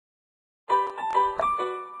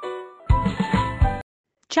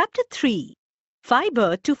Chapter 3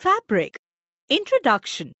 Fiber to Fabric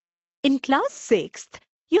Introduction. In class 6th,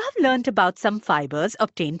 you have learnt about some fibers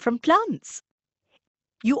obtained from plants.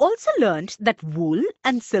 You also learnt that wool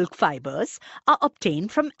and silk fibers are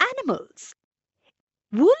obtained from animals.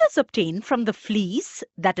 Wool is obtained from the fleece,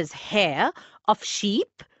 that is hair, of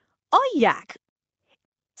sheep or yak.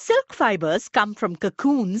 Silk fibers come from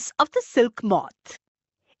cocoons of the silk moth.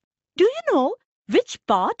 Do you know which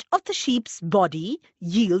part of the sheep's body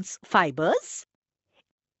yields fibers?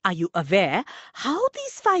 Are you aware how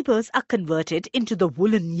these fibers are converted into the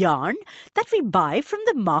woolen yarn that we buy from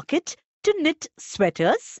the market to knit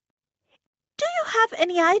sweaters? Do you have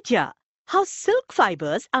any idea how silk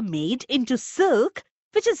fibers are made into silk,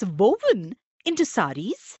 which is woven into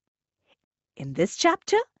saris? In this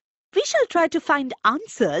chapter, we shall try to find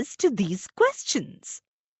answers to these questions.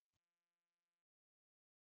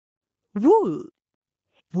 Wool.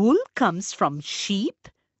 Wool comes from sheep,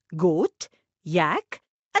 goat, yak,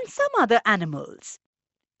 and some other animals.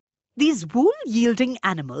 These wool-yielding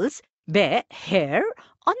animals bear hair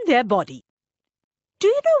on their body. Do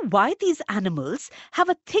you know why these animals have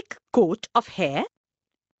a thick coat of hair?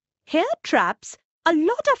 Hair traps a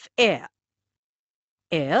lot of air.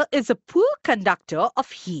 Air is a poor conductor of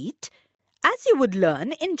heat, as you would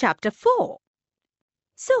learn in Chapter 4.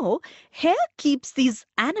 So, hair keeps these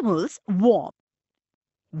animals warm.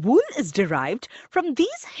 Wool is derived from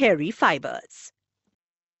these hairy fibers.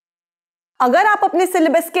 अगर आप अपने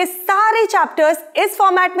syllabus के सारे chapters इस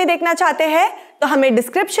format में देखना चाहते हैं तो हमें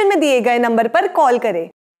डिस्क्रिप्शन में दिए गए नंबर पर कॉल करें.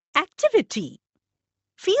 Activity.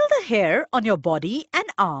 Feel the hair on your body and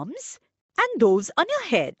arms and those on your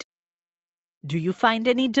head. Do you find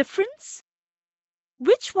any difference?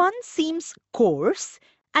 Which one seems coarse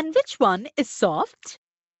and which one is soft?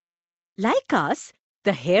 Like us,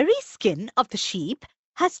 the hairy skin of the sheep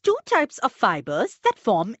has two types of fibers that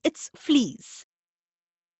form its fleece.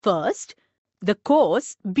 First, the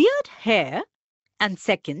coarse beard hair, and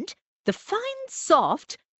second, the fine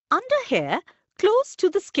soft underhair close to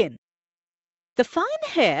the skin. The fine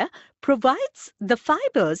hair provides the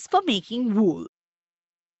fibers for making wool.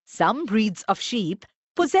 Some breeds of sheep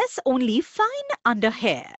possess only fine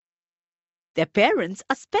underhair. Their parents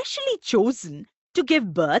are specially chosen to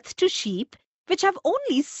give birth to sheep which have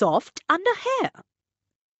only soft underhair.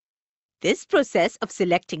 This process of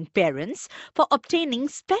selecting parents for obtaining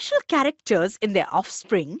special characters in their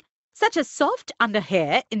offspring, such as soft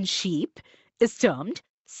underhair in sheep, is termed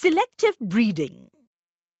selective breeding.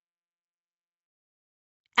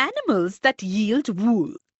 Animals that yield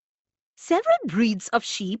wool. Several breeds of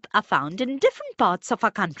sheep are found in different parts of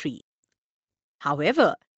our country.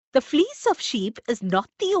 However, the fleece of sheep is not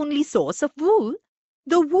the only source of wool.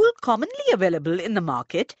 The wool commonly available in the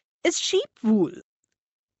market is sheep wool.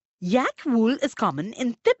 Yak wool is common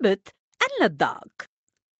in Tibet and Ladakh.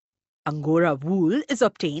 Angora wool is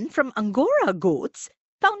obtained from Angora goats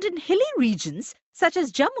found in hilly regions such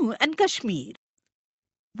as Jammu and Kashmir.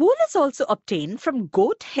 Wool is also obtained from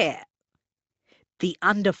goat hair. The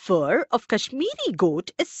underfur of Kashmiri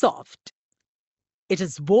goat is soft. It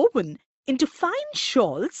is woven into fine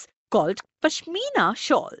shawls called pashmina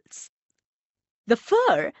shawls. The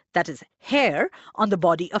fur, that is hair, on the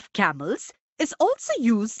body of camels is also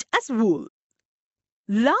used as wool.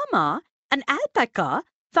 Llama and alpaca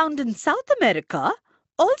found in South America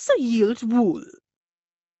also yield wool.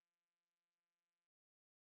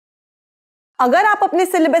 अगर आप अपने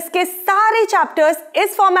syllabus के सारे chapters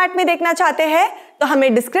इस format में देखना चाहते हैं तो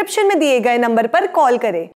हमें डिस्क्रिप्शन में दिए गए नंबर पर कॉल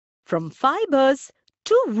करें. From fibers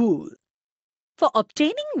to wool. For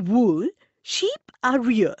obtaining wool, sheep are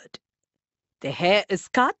reared. Their hair is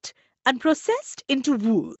cut and processed into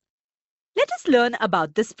wool. Let us learn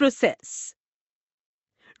about this process.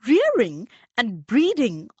 Rearing and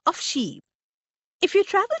breeding of sheep. If you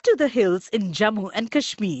travel to the hills in Jammu and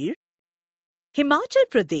Kashmir, Himachal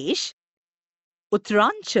Pradesh,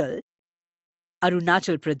 Uttaranchal,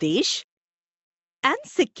 Arunachal Pradesh, and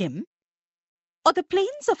Sikkim, or the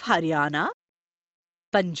plains of Haryana,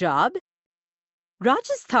 Punjab,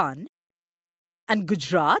 Rajasthan, and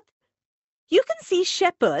Gujarat, you can see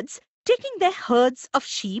shepherds taking their herds of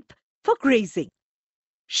sheep for grazing.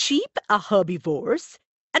 Sheep are herbivores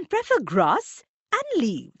and prefer grass and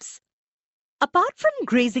leaves. Apart from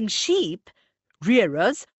grazing sheep,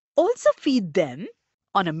 rearers also feed them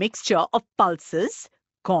on a mixture of pulses,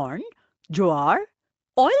 corn, jowar,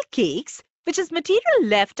 oil cakes, which is material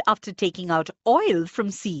left after taking out oil from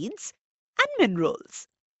seeds, and minerals.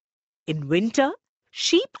 In winter,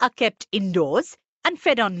 sheep are kept indoors and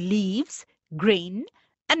fed on leaves, grain,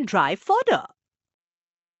 and dry fodder.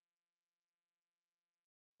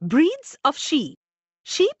 Breeds of sheep.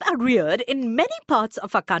 Sheep are reared in many parts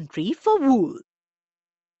of our country for wool.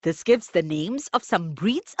 This gives the names of some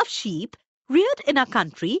breeds of sheep reared in our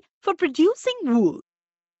country for producing wool.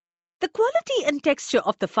 The quality and texture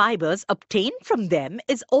of the fibers obtained from them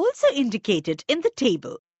is also indicated in the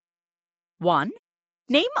table. 1.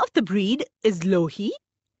 Name of the breed is Lohi.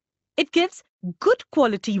 It gives good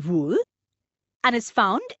quality wool and is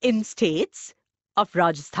found in states of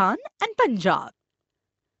Rajasthan and Punjab.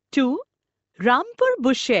 2. Rampur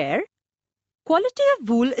Bushehr. Quality of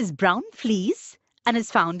wool is brown fleece and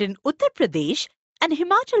is found in Uttar Pradesh and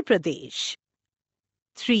Himachal Pradesh.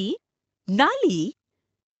 3. Nali.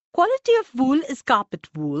 Quality of wool is carpet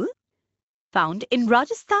wool, found in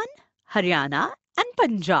Rajasthan, Haryana and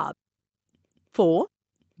Punjab. 4.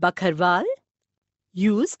 Bakharwal.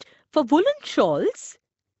 Used for woolen shawls,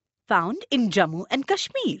 found in Jammu and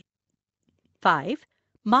Kashmir. 5.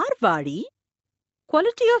 Marwari.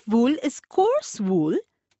 Quality of wool is coarse wool,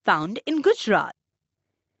 found in Gujarat.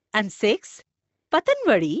 And 6.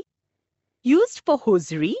 Patanwadi. Used for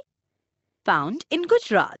hosiery, found in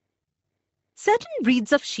Gujarat. Certain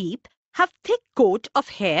breeds of sheep have thick coat of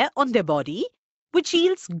hair on their body, which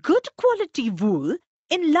yields good quality wool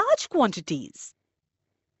in large quantities.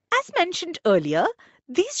 As mentioned earlier,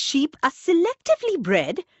 these sheep are selectively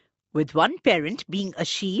bred, with one parent being a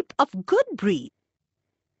sheep of good breed.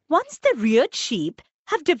 Once the reared sheep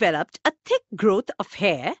have developed a thick growth of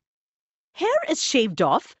hair is shaved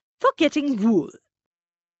off for getting wool.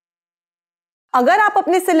 अगर आप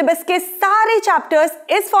अपने syllabus के सारे chapters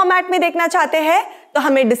इस format में देखना चाहते हैं तो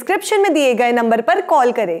हमें डिस्क्रिप्शन में दिए गए नंबर पर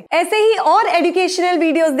कॉल करें। ऐसे ही और एजुकेशनल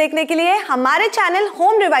वीडियोस देखने के लिए हमारे चैनल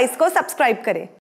होम रिवाइज को सब्सक्राइब करें।